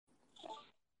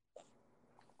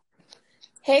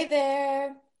Hey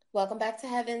there. Welcome back to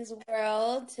Heaven's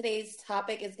World. Today's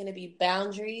topic is going to be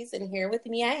boundaries, and here with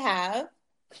me I have.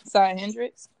 Sorry,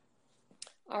 Hendrix.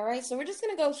 All right, so we're just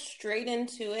going to go straight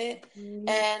into it.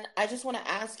 And I just want to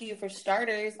ask you, for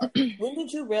starters, when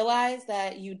did you realize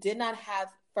that you did not have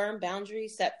firm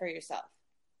boundaries set for yourself?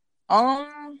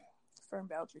 Firm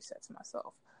boundary set to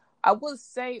myself. I would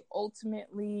say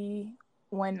ultimately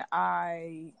when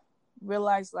I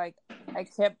realized I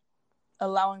kept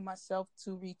allowing myself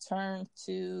to return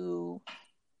to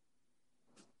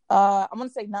I'm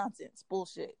gonna say nonsense,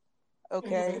 bullshit.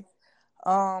 Okay.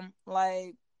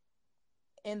 Like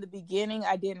in the beginning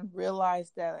I didn't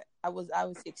realize that I was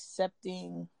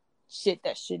accepting shit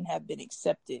that shouldn't have been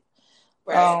accepted.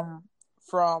 Right.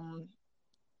 From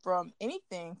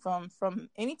anything, from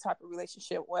any type of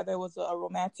relationship, whether it was a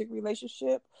romantic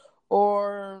relationship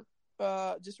or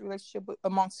just a relationship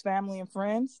amongst family and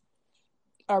friends.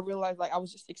 I realized I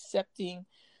was just accepting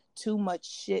too much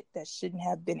shit that shouldn't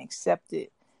have been accepted,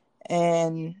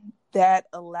 and that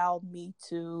allowed me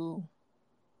to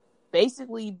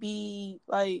basically be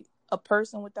a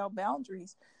person without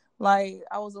boundaries. I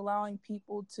was allowing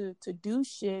people to do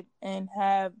shit and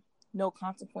have no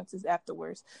consequences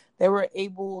afterwards. They were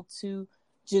able to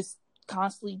just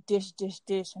constantly dish,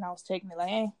 and I was taking it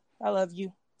hey, I love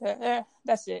you.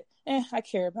 That's it. I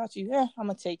care about you. I'm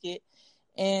gonna take it.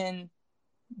 And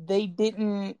they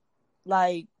didn't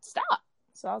stop.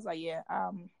 So I was yeah,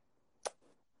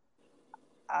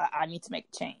 I need to make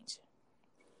a change.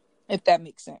 If that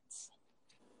makes sense.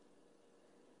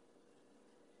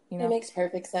 It makes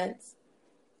perfect sense.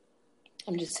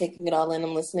 I'm just taking it all in.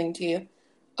 I'm listening to you.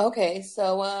 Okay,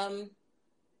 so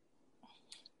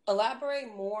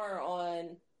elaborate more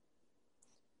on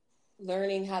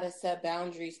learning how to set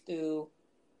boundaries through,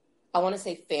 I want to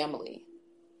say family.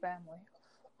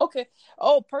 Okay.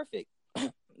 Oh, perfect.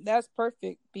 That's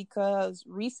perfect, because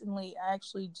recently I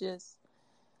actually just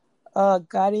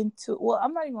got into, well,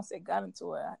 I'm not even gonna say got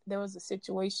into it. There was a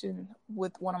situation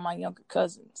with one of my younger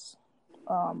cousins.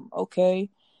 Okay.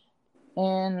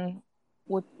 And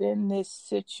within this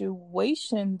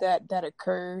situation that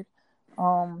occurred,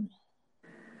 one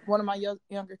of my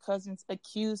younger cousins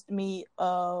accused me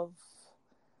of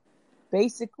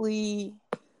basically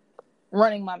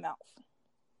running my mouth.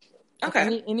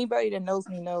 Okay. Anybody that knows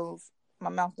me knows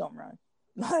my mouth don't run.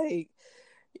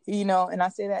 And I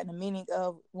say that in the meaning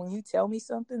of, when you tell me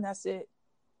something, that's it.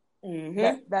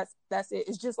 Mm-hmm. That's it.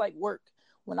 It's just like work.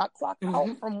 When I clock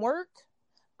out from work,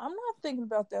 I'm not thinking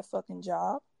about that fucking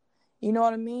job. You know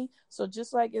what I mean? So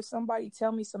just like if somebody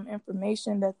tell me some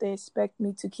information that they expect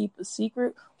me to keep a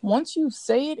secret, once you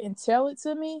say it and tell it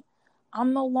to me,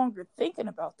 I'm no longer thinking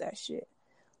about that shit.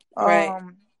 Right.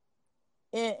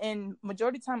 And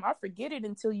majority of the time I forget it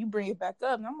until you bring it back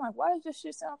up. And I'm like, why does this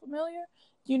shit sound familiar?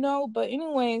 But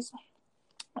anyways,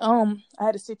 I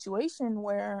had a situation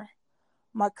where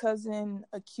my cousin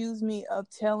accused me of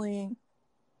telling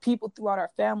people throughout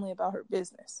our family about her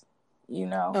business,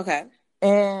 Okay.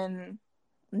 and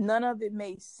none of it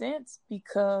made sense,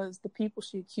 because the people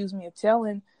she accused me of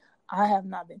telling, I have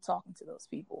not been talking to those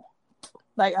people.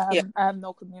 I have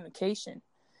no communication.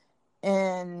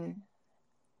 And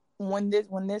when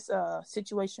this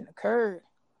situation occurred,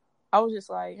 I was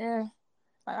just I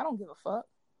don't give a fuck.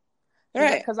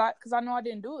 Right. Because I know I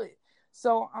didn't do it.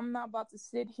 So I'm not about to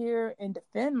sit here and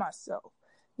defend myself.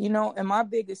 And my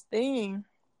biggest thing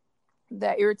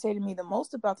that irritated me the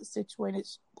most about the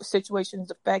situation is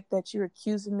the fact that you're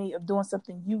accusing me of doing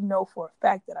something for a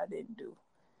fact that I didn't do.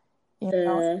 At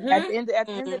the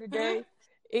end of the day,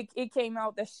 it came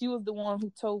out that she was the one who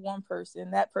told one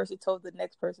person, that person told the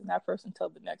next person, that person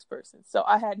told the next person. So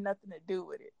I had nothing to do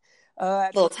with it.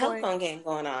 Little telephone game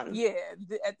going on. Yeah,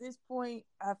 at this point,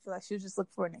 I feel like she was just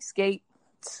looking for an escape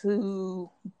to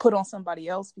put on somebody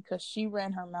else, because she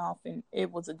ran her mouth and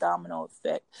it was a domino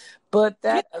effect. But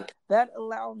that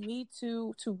allowed me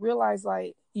to realize,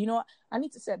 I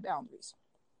need to set boundaries.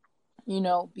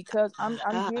 Because I'm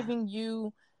giving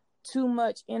you too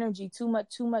much energy, too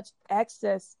much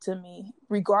access to me,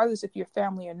 regardless if you're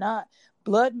family or not.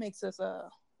 Blood makes us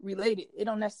related. It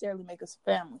don't necessarily make us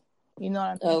family. You know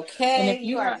what I mean? Okay, and if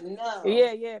you not, already know.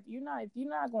 yeah, if you're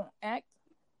not gonna act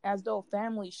as though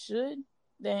family should,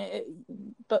 then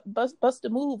bust the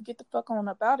move, get the fuck on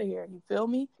up out of here. You feel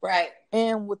me? Right.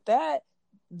 And with that,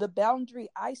 the boundary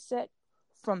I set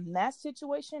from that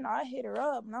situation, I hit her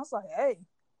up and I was like, hey,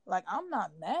 I'm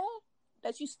not mad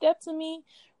that you stepped to me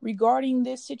regarding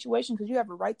this situation, because you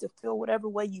have a right to feel whatever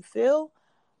way you feel.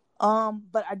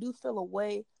 But I do feel a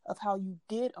way of how you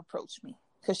did approach me,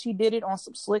 because she did it on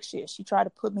some slick shit. She tried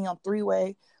to put me on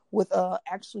 3-way with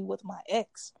my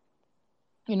ex.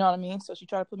 You know what I mean? So she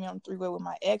tried to put me on a 3-way with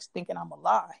my ex, thinking I'm a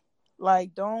lie.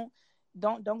 Like, don't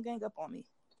gang up on me.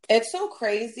 It's so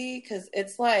crazy because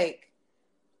it's like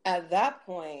at that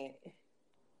point,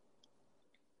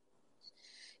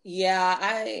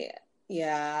 I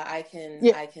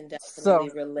can definitely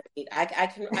relate. I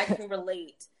can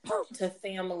relate to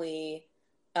family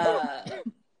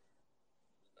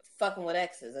fucking with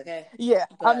exes, okay? Yeah,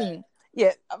 but, I mean,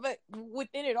 yeah, but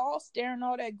within it all, staring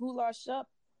all that goulash up,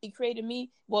 it created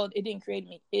me. Well, it didn't create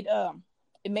me. It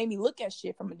made me look at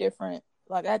shit from a different.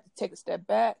 Like, I had to take a step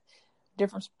back,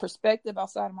 different perspective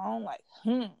outside of my own. Like,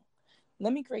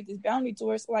 let me create this boundary to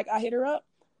her. So, like, I hit her up.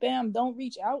 Bam, don't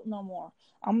reach out no more.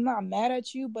 I'm not mad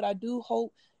at you, but I do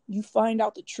hope you find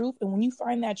out the truth. And when you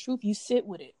find that truth, you sit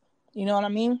with it. You know what I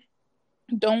mean?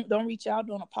 Don't reach out.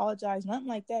 Don't apologize. Nothing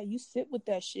like that. You sit with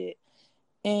that shit.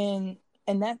 And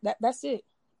that's it.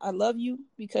 I love you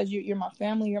because you're my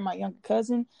family. You're my younger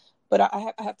cousin. But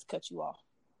I have to cut you off.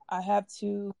 I have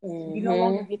to. You no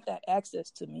longer get that access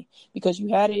to me because you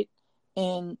had it.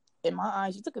 And in my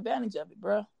eyes, you took advantage of it,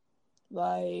 bro.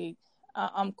 Like,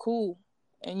 I'm cool.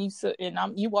 And you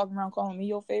walking around calling me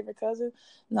your favorite cousin?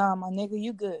 Nah, my nigga,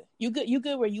 you good. You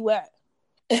good where you at.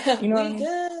 You know what I mean?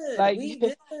 Good. Like, we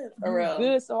good. For real.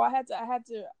 Good. So I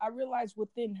realized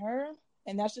within her,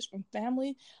 and that's just from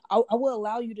family, I will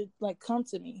allow you to, like, come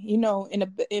to me. You know, in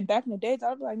back in the days,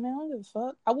 I'd be like, man, I don't give a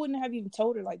fuck. I wouldn't have even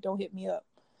told her, like, don't hit me up.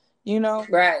 You know?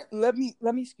 Right. Let me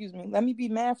be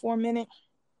mad for a minute.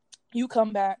 You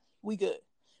come back, we good.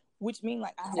 Which means,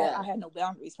 like, I had no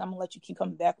boundaries. I'm going to let you keep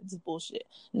coming back with this bullshit.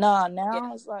 Now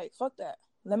it's like, fuck that.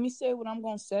 Let me say what I'm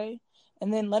going to say,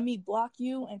 and then let me block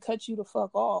you and cut you the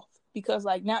fuck off. Because,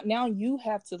 like, now you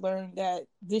have to learn that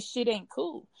this shit ain't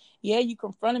cool. Yeah, you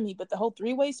confronted me, but the whole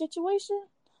 3-way situation,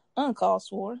 uncalled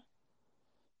for.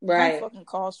 Right. Unfucking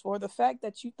calls for. The fact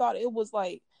that you thought it was,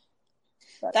 like...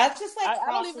 That's just, like,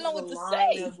 I don't even know what to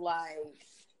say. Of, like,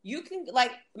 you can,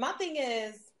 like, my thing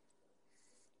is,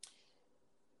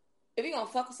 if you're going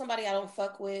to fuck with somebody I don't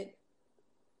fuck with,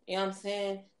 you know what I'm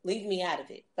saying? Leave me out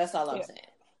of it. That's all I'm saying.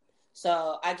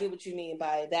 So I get what you mean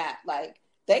by that. Like,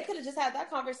 they could have just had that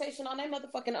conversation on their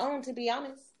motherfucking own, to be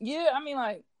honest. Yeah, I mean,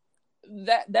 like,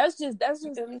 that's just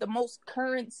the most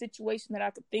current situation that I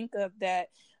could think of that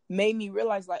made me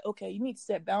realize, like, okay, you need to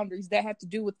set boundaries that have to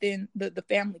do within the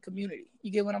family community.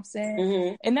 You get what I'm saying?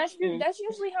 Mm-hmm. And that's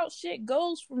usually how shit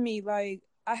goes for me. Like,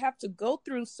 I have to go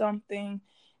through something,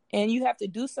 and you have to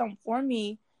do something for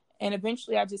me, and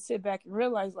eventually I just sit back and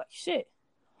realize, like, shit,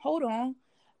 hold on,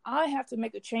 I have to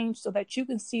make a change so that you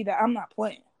can see that I'm not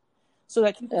playing, so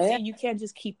that you can see you can't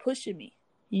just keep pushing me.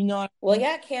 You know what I mean?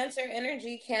 Yeah, Cancer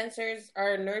energy. Cancers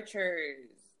are nurturers.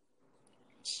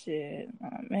 Shit,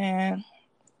 man.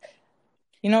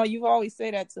 You know, you've always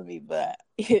said that to me, but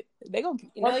they gonna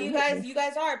keep. You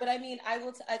guys are. But I mean,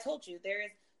 I told you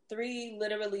there's 3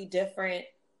 literally different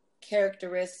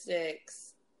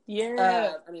characteristics.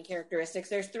 Yeah. Characteristics.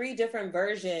 There's 3 different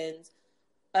versions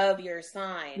of your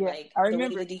sign. Yeah, like I remember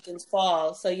the way the deacons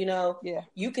fall. So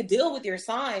you could deal with your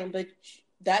sign, but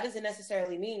that doesn't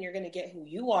necessarily mean you're going to get who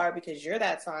you are because you're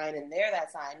that sign and they're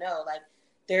that sign. No, like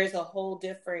there's a whole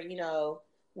different,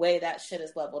 way that shit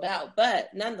is leveled out.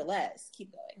 But nonetheless,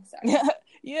 keep going. Sorry.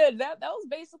 Yeah, that was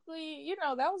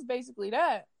basically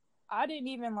that. I didn't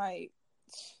even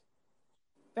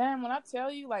fam, when I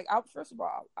tell you, like, first of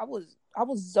all, I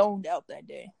was zoned out that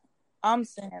day. I'm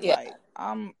saying, like,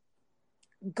 I'm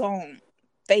gone,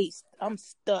 faced. I'm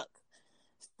stuck.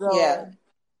 So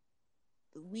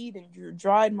the weed and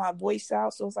dried my voice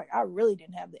out. So it's like I really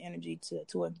didn't have the energy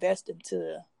to invest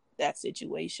into that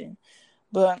situation.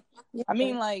 But I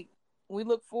mean, like, we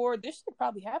look forward. This should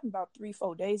probably happened about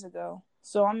 3-4 days ago.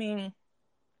 So I mean,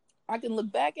 I can look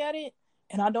back at it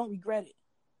and I don't regret it.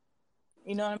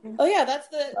 You know what I mean? Oh yeah,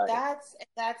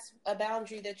 that's a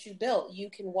boundary that you built. You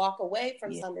can walk away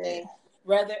from something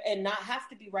and not have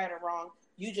to be right or wrong.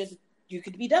 You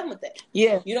could be done with it.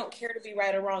 Yeah. You don't care to be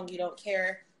right or wrong. You don't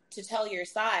care to tell your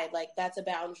side. Like, that's a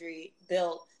boundary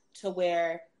built to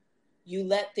where you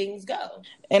let things go.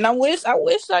 And I wish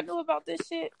I knew about this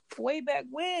shit way back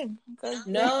when.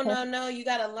 No, you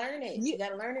gotta learn it. You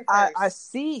gotta learn it first. I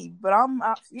see, but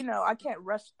I can't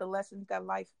rush the lessons that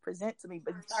life presents to me.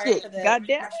 But sorry shit, for the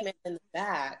goddamn in the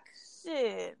back.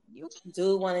 Shit, you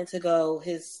dude wanted to go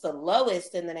the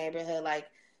lowest in the neighborhood. Like,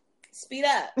 speed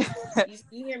up.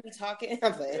 you hear me talking?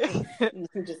 I'm just kidding.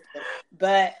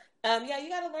 But you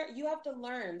gotta learn. You have to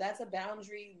learn. That's a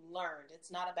boundary learned.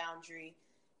 It's not a boundary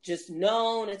just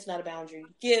known. It's not a boundary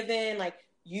given. Like,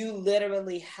 you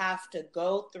literally have to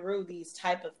go through these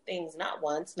type of things, not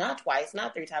once, not twice,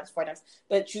 not 3 times, 4 times,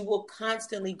 but you will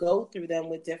constantly go through them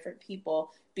with different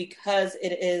people because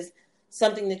it is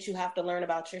something that you have to learn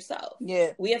about yourself.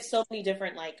 Yeah. We have so many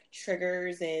different like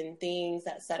triggers and things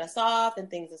that set us off and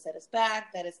things that set us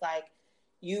back that it's like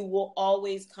you will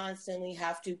always constantly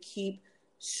have to keep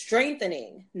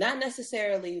strengthening, not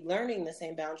necessarily learning the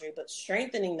same boundary, but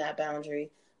strengthening that boundary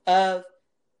of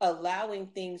allowing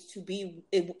things to be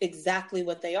exactly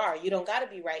what they are. You don't got to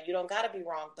be right. You don't got to be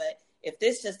wrong. But if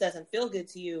this just doesn't feel good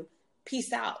to you,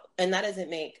 peace out. And that doesn't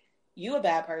make you a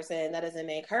bad person. That doesn't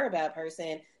make her a bad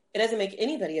person. It doesn't make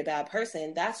anybody a bad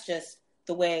person. That's just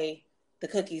the way the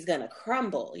cookie's going to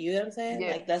crumble. You know what I'm saying?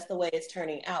 Yeah. Like, that's the way it's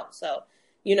turning out. So,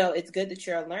 you know, it's good that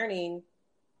you're learning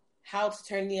how to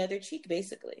turn the other cheek,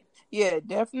 basically. Yeah,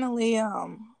 definitely.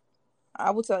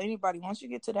 I would tell anybody, once you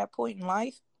get to that point in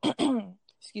life,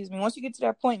 excuse me, once you get to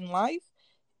that point in life,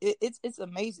 it's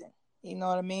amazing. You know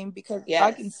what I mean? Because yes.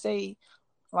 I can say,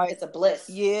 like, it's a bliss.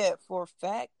 Yeah, for a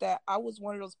fact that I was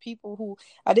one of those people who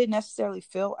I didn't necessarily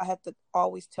feel I had to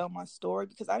always tell my story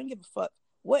because I didn't give a fuck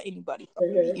what anybody thought.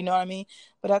 Mm-hmm. You know what I mean?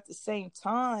 But at the same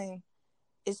time,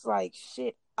 it's like,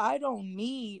 shit, I don't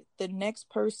need the next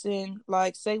person.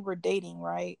 Like, say we're dating,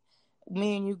 right?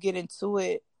 Me and you get into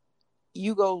it,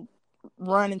 you go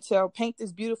run and paint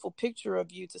this beautiful picture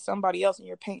of you to somebody else, and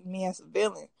you're painting me as a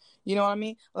villain. You know what I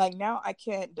mean? Like, now I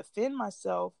can't defend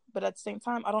myself, but at the same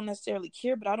time, I don't necessarily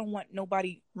care, but I don't want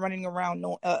nobody running around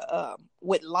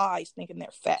with lies thinking they're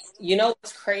facts. You know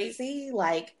what's crazy?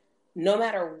 Like, no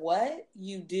matter what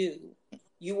you do,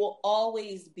 you will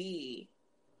always be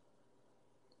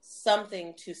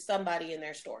something to somebody in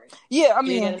their story. Yeah, I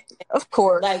mean, of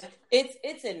course. Like,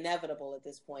 it's inevitable at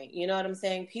this point. You know what I'm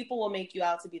saying? People will make you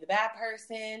out to be the bad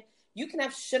person. You can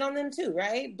have shit on them too,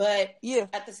 right? But yeah,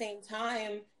 at the same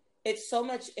time, it's so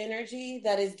much energy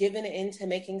that is given into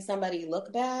making somebody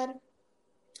look bad.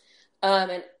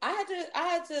 And I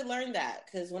had to learn that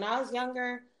because when I was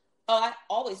younger, I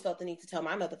always felt the need to tell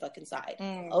my motherfucking side.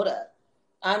 Hold up.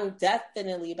 I'm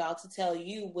definitely about to tell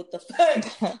you what the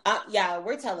fuck. Yeah,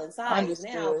 we're telling sides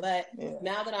now, but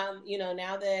now that I'm,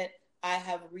 now that I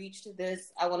have reached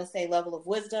this, I want to say level of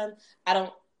wisdom, I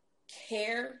don't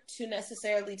care to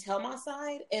necessarily tell my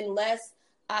side unless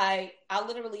I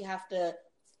literally have to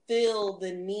feel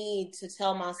the need to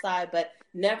tell my side, but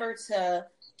never to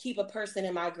keep a person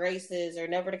in my graces or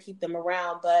never to keep them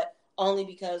around, but only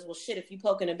because, well, shit, if you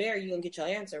poking a bear, you're going to get your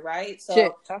answer, right?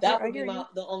 So that would be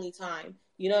the only time.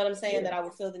 You know what I'm saying? Yeah. That I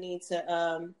would feel the need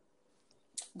to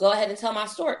go ahead and tell my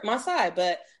story, my side.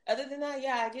 But other than that,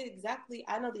 yeah, I get exactly.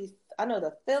 I know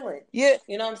the feeling. Yeah,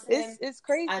 you know what I'm saying? It's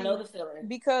crazy. I know the feeling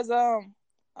because I'm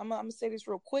gonna say this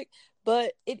real quick,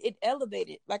 but it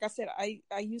elevated. Like I said,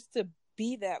 I used to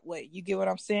be that way. You get what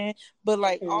I'm saying? But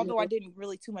like, although I didn't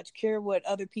really too much care what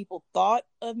other people thought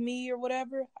of me or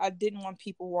whatever, I didn't want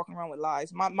people walking around with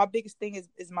lies. My biggest thing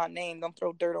is my name. Don't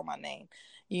throw dirt on my name.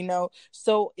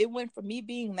 So it went from me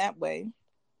being that way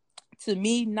to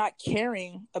me not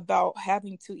caring about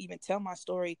having to even tell my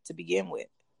story to begin with.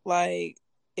 Like,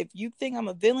 if you think I'm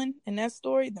a villain in that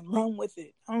story, then run with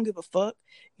it. I don't give a fuck.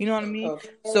 You know what I mean? Okay.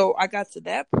 So I got to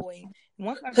that point.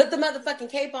 Put the motherfucking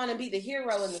cape on and be the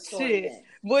hero in the story.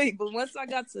 Wait, but once I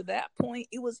got to that point,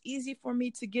 it was easy for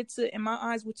me to get to, in my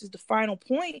eyes, which is the final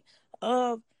point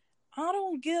of, I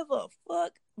don't give a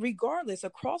fuck. Regardless,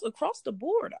 across the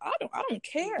board, I don't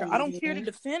care. I don't care to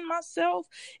defend myself.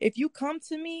 If you come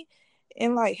to me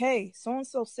and like, hey, so and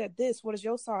so said this, what is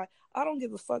your side? I don't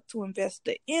give a fuck to invest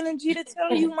the energy to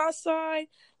tell you my side.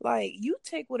 Like, you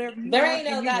take whatever you want. There ain't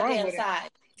no goddamn side.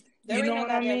 There ain't no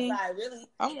goddamn side.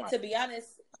 Really, to be honest,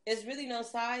 it's really no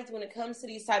sides when it comes to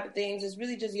these type of things. It's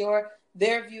really just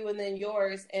their view and then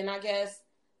yours. And I guess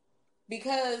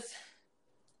because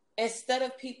instead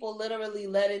of people literally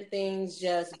letting things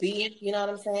just be, you know what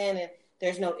I'm saying? And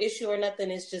there's no issue or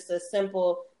nothing. It's just a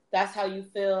simple, that's how you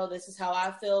feel. This is how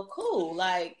I feel. Cool.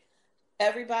 Like,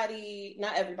 everybody,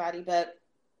 not everybody, but,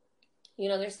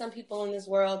 there's some people in this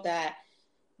world that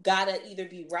gotta either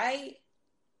be right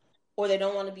or they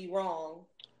don't want to be wrong.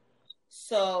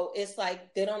 So it's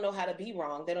like they don't know how to be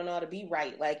wrong. They don't know how to be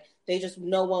right. Like, they just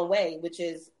know one way, which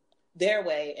is their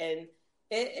way. And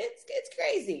it's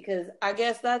crazy because I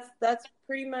guess that's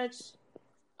pretty much,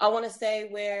 I want to say,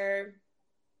 where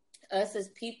us as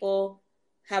people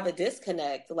have a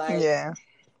disconnect. Like, yeah,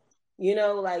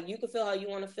 like, you can feel how you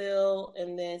want to feel,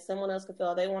 and then someone else can feel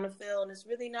how they want to feel, and it's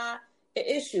really not an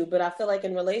issue. But I feel like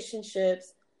in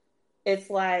relationships, it's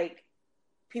like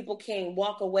people can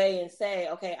walk away and say,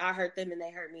 okay, I hurt them and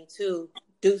they hurt me too.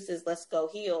 Deuces, let's go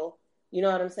heal. You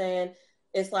know what I'm saying?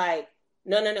 It's like,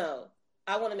 No.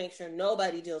 I want to make sure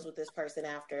nobody deals with this person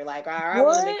after. Like, I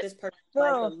want to make What this person's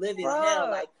life a the living hell.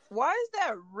 fuck? Like, Why is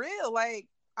that real? Like,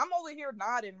 I'm over here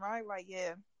nodding, right? Like,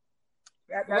 yeah.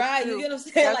 That's right, true. you get what I'm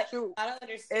saying? That's Like, true. I don't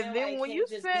understand And why then it when you can't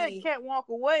just said be. can't walk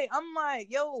away, I'm like,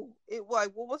 yo, it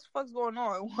like, well, what the fuck's going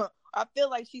on? I feel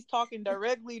like she's talking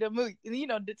directly to me,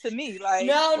 to me. Like,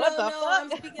 No. what the I'm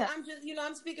fuck? speaking.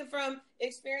 I'm speaking from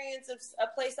experience of a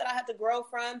place that I had to grow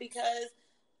from because,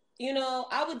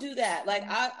 I would do that. Like,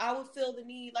 I would feel the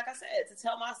need, like I said, to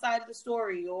tell my side of the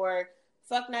story, or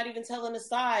fuck not even telling the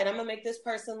side. I'm gonna make this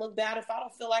person look bad if I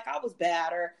don't feel like I was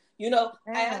bad, or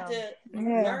I had to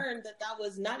learn that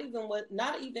was not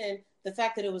even the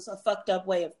fact that it was a fucked up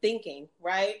way of thinking,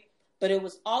 right? But it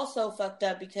was also fucked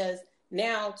up because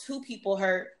now 2 people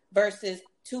hurt versus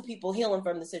 2 people healing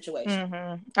from the situation.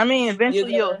 Mm-hmm. I mean,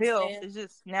 eventually you'll heal. Saying? It's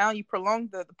just now you prolong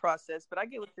the process, but I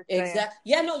get what you're saying. Exactly.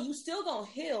 Yeah, no, you still gonna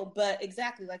heal, but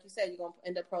exactly like you said, you're gonna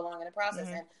end up prolonging the process.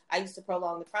 Mm-hmm. And I used to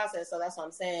prolong the process, so that's what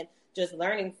I'm saying. Just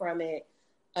learning from it,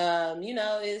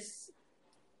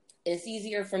 it's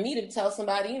easier for me to tell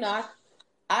somebody,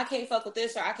 I can't fuck with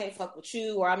this, or I can't fuck with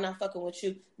you, or I'm not fucking with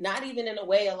you. Not even in a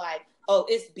way of like, oh,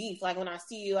 it's beef. Like when I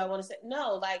see you, I want to say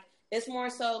no. Like it's more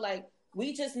so like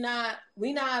we not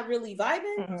really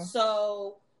vibing, mm-hmm.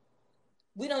 So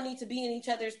we don't need to be in each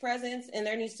other's presence, and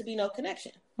there needs to be no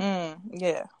connection.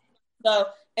 Yeah. So,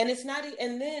 and it's not,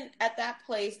 and then at that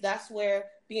place, that's where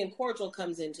being cordial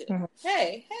comes into. Mm-hmm.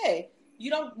 Hey,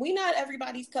 we not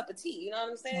everybody's cup of tea. You know what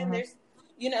I'm saying? Mm-hmm. There's,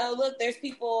 look, there's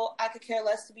people I could care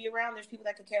less to be around. There's people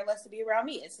that could care less to be around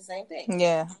me. It's the same thing.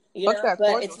 Yeah.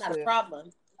 But it's not a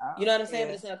problem. You know what I'm saying? Yeah.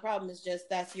 But it's not a problem. It's just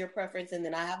that's your preference, and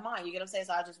then I have mine. You get what I'm saying?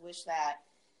 So I just wish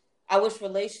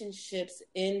relationships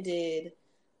ended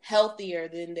healthier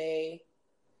than they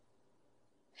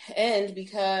end,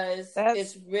 because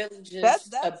it's really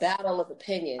just a battle of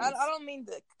opinions. I don't mean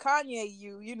to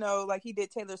Kanye like he did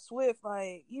Taylor Swift,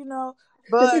 like,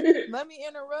 but let me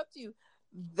interrupt you.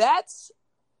 That's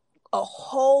a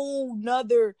whole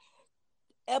nother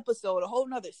episode, a whole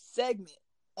nother segment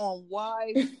on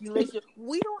why relationship.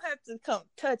 We don't have to come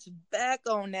touch back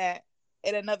on that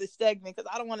in another segment, because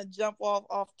I don't want to jump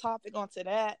off topic onto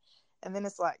that, and then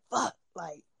it's like fuck,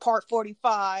 like part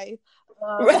 45.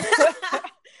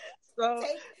 So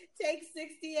take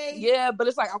 68. Yeah, but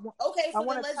it's like I want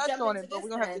to touch on it, but we're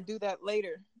gonna have to do that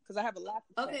later because I have a lot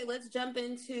to say. Okay, let's jump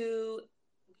into.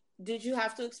 Did you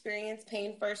have to experience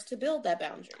pain first to build that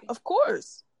boundary? Of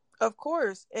course,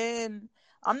 and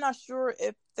I'm not sure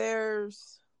if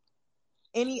there's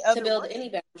any other to build way. Any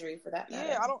boundary for that matter.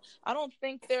 Yeah, I don't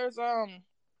think there's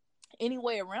any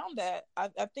way around that.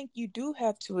 I think you do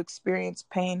have to experience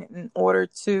pain in order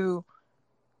to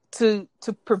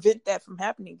prevent that from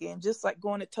happening again. Just like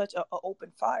going to touch an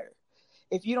open fire.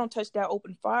 If you don't touch that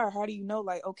open fire, how do you know,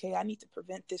 like, okay, I need to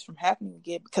prevent this from happening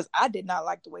again, because I did not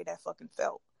like the way that fucking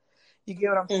felt. You get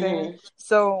what I'm saying?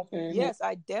 So, yes,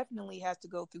 I definitely have to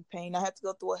go through pain. I have to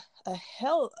go through a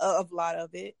hell of a lot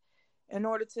of it in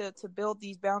order to build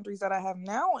these boundaries that I have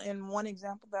now. And one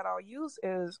example that I'll use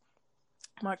is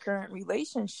my current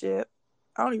relationship.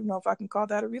 I don't even know if I can call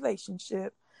that a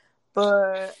relationship,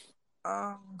 but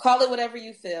call it whatever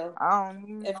you feel. I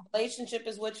don't know. If relationship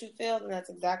is what you feel, then that's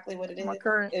exactly what it is. My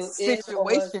current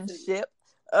situationship.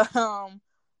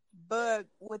 But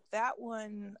with that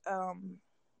one,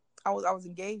 I was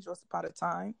engaged once upon a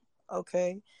time,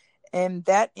 okay, and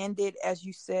that ended, as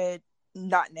you said,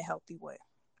 not in a healthy way.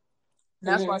 And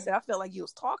that's why I said I felt like you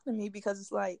was talking to me, because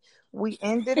it's like we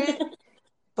ended it,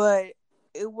 but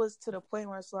it was to the point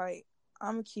where it's like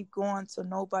I'm gonna keep going till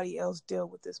nobody else deal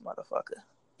with this motherfucker.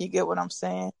 You get what I'm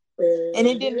saying? And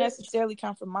it didn't necessarily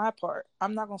come from my part.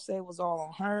 I'm not gonna say it was all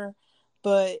on her,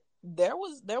 but there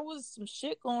was some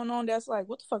shit going on that's like,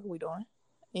 what the fuck are we doing?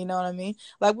 You know what I mean?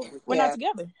 Like we're not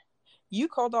together. You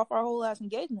called off our whole ass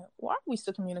engagement. Why are we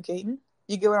still communicating?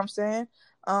 You get what I'm saying?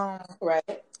 Right.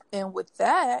 And with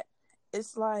that,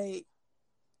 it's like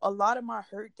a lot of my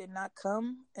hurt did not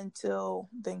come until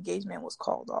the engagement was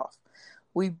called off.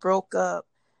 We broke up.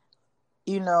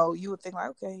 You would think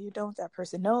like, okay, you're done with that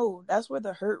person. No, that's where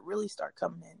the hurt really start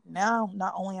coming in. Now,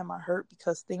 not only am I hurt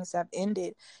because things have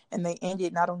ended, and they ended,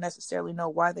 and I don't necessarily know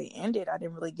why they ended. I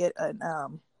didn't really get an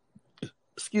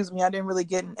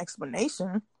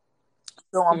explanation.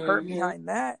 So I'm hurt behind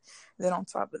that. Then on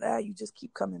top of that, you just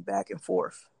keep coming back and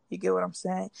forth. You get what I'm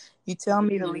saying? You tell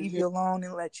me to leave you alone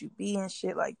and let you be and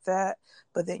shit like that,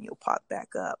 but then you'll pop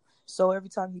back up. So every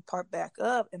time you pop back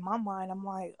up, in my mind, I'm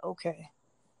like, okay,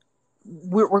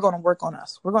 we're going to work on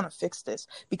us. We're going to fix this.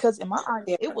 Because in my eyes,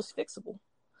 it was fixable.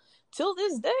 Till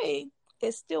this day,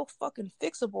 it's still fucking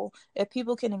fixable if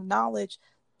people can acknowledge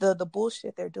the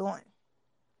bullshit they're doing.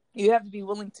 You have to be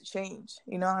willing to change,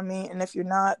 you know what I mean? And if you're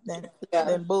not, then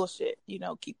bullshit, you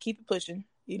know, keep it pushing.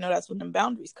 You know, that's when the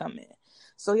boundaries come in.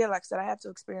 So yeah, like I said, I have to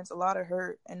experience a lot of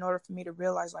hurt in order for me to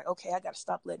realize, like, okay, I got to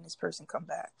stop letting this person come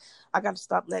back. I got to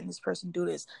stop letting this person do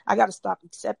this. I got to stop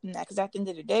accepting that, because at the end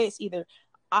of the day, it's either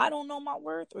I don't know my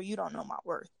worth or you don't know my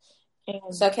worth. And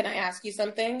so can I ask you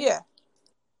something? Yeah.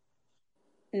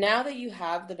 Now that you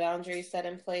have the boundaries set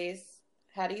in place,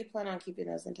 how do you plan on keeping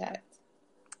those intact?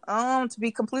 To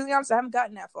be completely honest, I haven't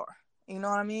gotten that far. You know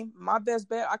what I mean? My best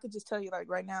bet, I could just tell you, like,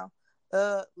 right now,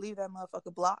 leave that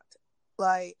motherfucker blocked.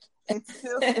 Like,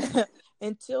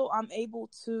 until I'm able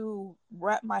to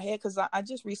wrap my head, because I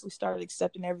just recently started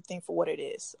accepting everything for what it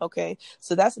is. Okay,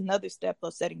 so that's another step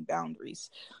of setting boundaries.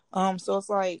 So it's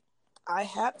like I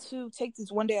have to take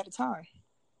this one day at a time.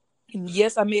 And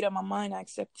yes, I made up my mind. I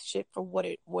accept the shit for what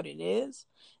it is.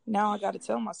 Now I got to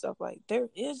tell myself, like,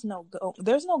 there's no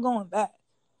going back.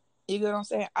 You get what I'm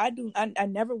saying? I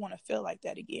never want to feel like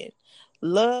that again.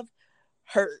 Love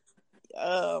hurt.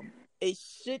 It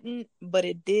shouldn't, but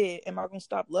it did. Am I gonna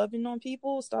stop loving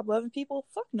people?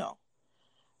 Fuck no.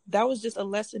 That was just a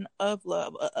lesson of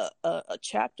love, a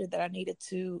chapter that I needed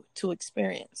to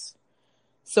experience.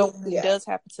 So when it does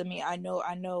happen to me, I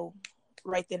know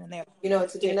right then and there. You know what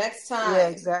to do next time. Yeah,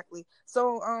 exactly.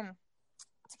 So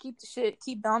to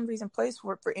keep boundaries in place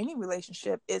for any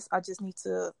relationship is I just need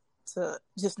to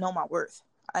just know my worth.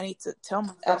 I need to tell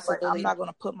myself, like, I'm not going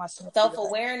to put myself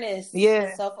self-awareness.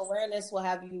 Yeah. Self-awareness will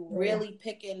have you really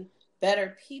picking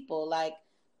better people. Like,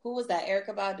 who was that?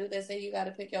 Erykah Badu that said you got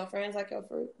to pick your friends like your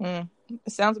fruit. It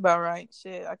sounds about right.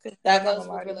 Shit, that goes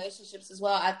with relationships as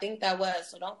well. I think that was,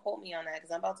 so don't quote me on that,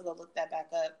 because I'm about to go look that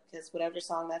back up, because whatever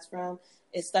song that's from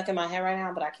is stuck in my head right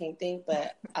now, but I can't think,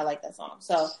 but I like that song.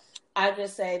 So I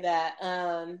just say that,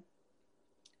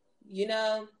 you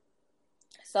know,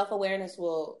 self-awareness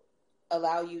will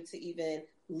allow you to even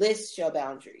list your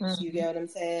boundaries. Mm-hmm. You get what I'm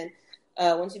saying?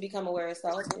 Once you become aware of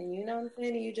self, and you know what I'm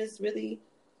saying, you just really,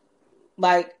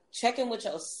 like, check in with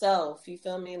yourself. You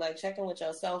feel me? Like, check in with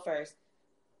yourself first.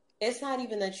 It's not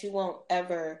even that you won't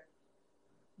ever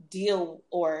deal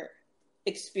or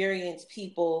experience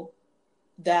people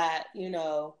that, you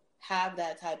know, have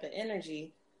that type of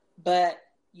energy, but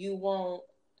you won't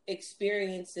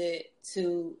experience it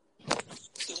to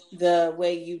the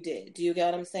way you did. Do you get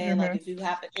what I'm saying? Mm-hmm.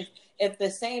 Like, if the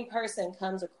same person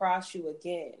comes across you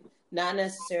again, not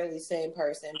necessarily same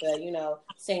person, but, you know,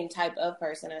 same type of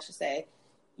person, I should say,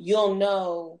 you'll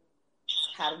know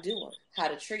how to do them, how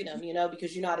to treat them, you know,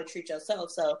 because you know how to treat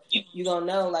yourself. So you're going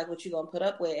to know, like, what you're going to put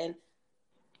up with. And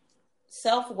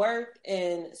self-worth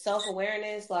and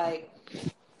self-awareness, like,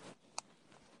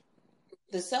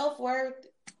 the self-worth,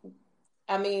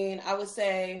 I mean, I would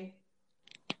say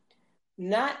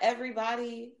not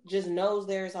everybody just knows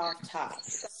theirs off top.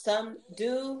 Some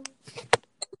do,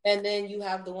 and then you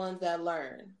have the ones that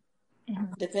learn.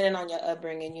 Mm-hmm. Depending on your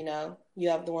upbringing, you know, you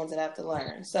have the ones that have to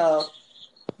learn. So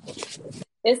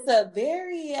it's a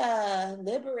very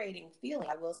liberating feeling,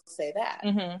 I will say that.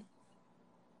 Mm-hmm.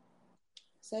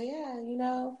 So yeah, you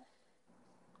know,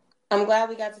 I'm glad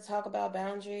we got to talk about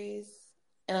boundaries,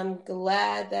 and I'm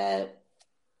glad that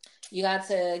you got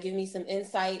to give me some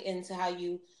insight into how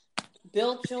you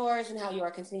built yours and how you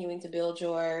are continuing to build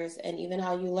yours, and even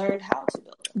how you learned how to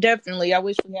build it. Definitely. I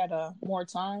wish we had more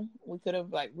time. We could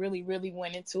have, like, really, really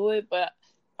went into it, but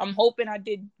I'm hoping I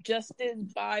did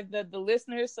justice by the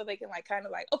listeners, so they can, like, kind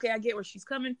of like, okay, I get where she's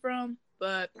coming from,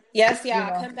 but yes, yeah,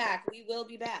 you know. Come back. We will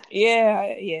be back.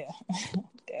 Yeah.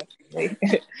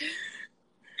 Definitely.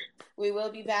 We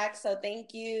will be back. So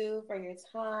thank you for your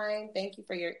time. Thank you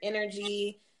for your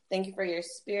energy. Thank you for your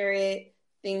spirit.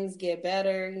 Things get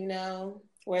better, you know.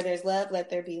 Where there's love, let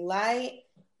there be light.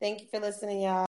 Thank you for listening, y'all.